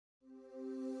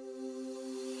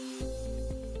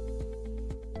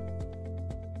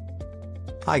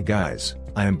Hi guys,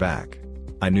 I am back.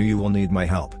 I knew you will need my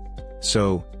help.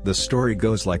 So, the story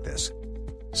goes like this.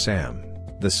 Sam,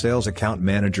 the sales account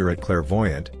manager at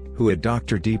Clairvoyant, who had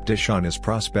Dr. Deep Dish on his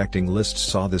prospecting list,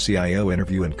 saw the CIO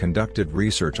interview and conducted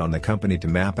research on the company to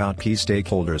map out key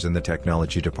stakeholders in the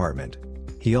technology department.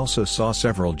 He also saw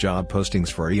several job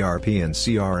postings for ERP and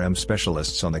CRM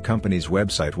specialists on the company's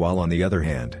website, while on the other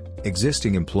hand,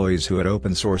 existing employees who had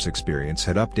open source experience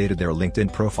had updated their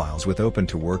LinkedIn profiles with open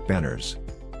to work banners.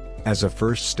 As a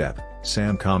first step,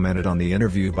 Sam commented on the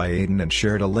interview by Aiden and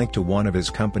shared a link to one of his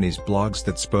company's blogs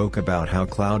that spoke about how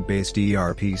cloud-based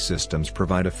ERP systems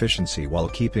provide efficiency while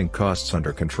keeping costs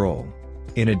under control.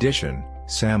 In addition,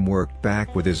 Sam worked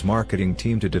back with his marketing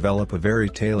team to develop a very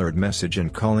tailored message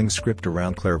and calling script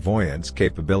around Clairvoyant's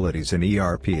capabilities in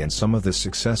ERP and some of the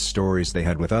success stories they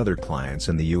had with other clients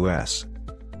in the US.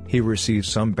 He received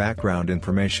some background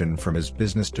information from his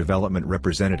business development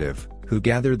representative, who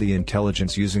gathered the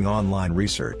intelligence using online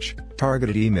research,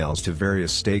 targeted emails to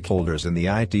various stakeholders in the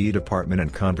IT department,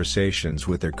 and conversations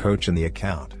with their coach in the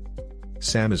account.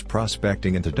 Sam is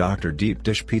prospecting into Dr. Deep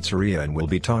Dish Pizzeria and will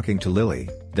be talking to Lily,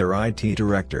 their IT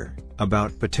director,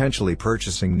 about potentially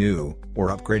purchasing new, or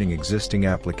upgrading existing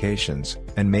applications,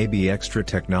 and maybe extra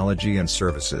technology and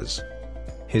services.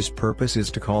 His purpose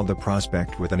is to call the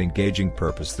prospect with an engaging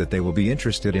purpose that they will be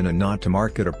interested in, and not to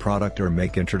market a product or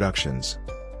make introductions.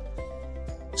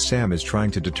 Sam is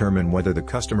trying to determine whether the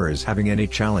customer is having any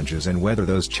challenges and whether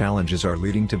those challenges are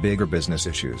leading to bigger business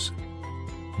issues.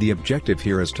 The objective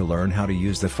here is to learn how to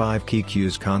use the 5 key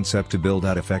Qs concept to build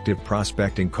out effective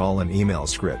prospecting call and email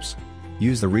scripts.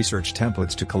 Use the research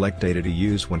templates to collect data to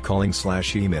use when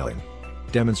calling/emailing.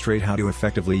 Demonstrate how to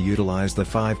effectively utilize the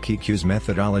 5 key Qs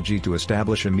methodology to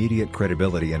establish immediate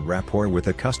credibility and rapport with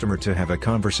the customer to have a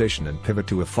conversation and pivot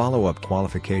to a follow-up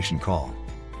qualification call.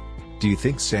 Do you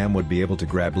think Sam would be able to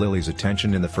grab Lily's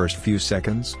attention in the first few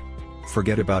seconds?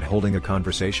 Forget about holding a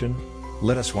conversation?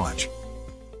 Let us watch.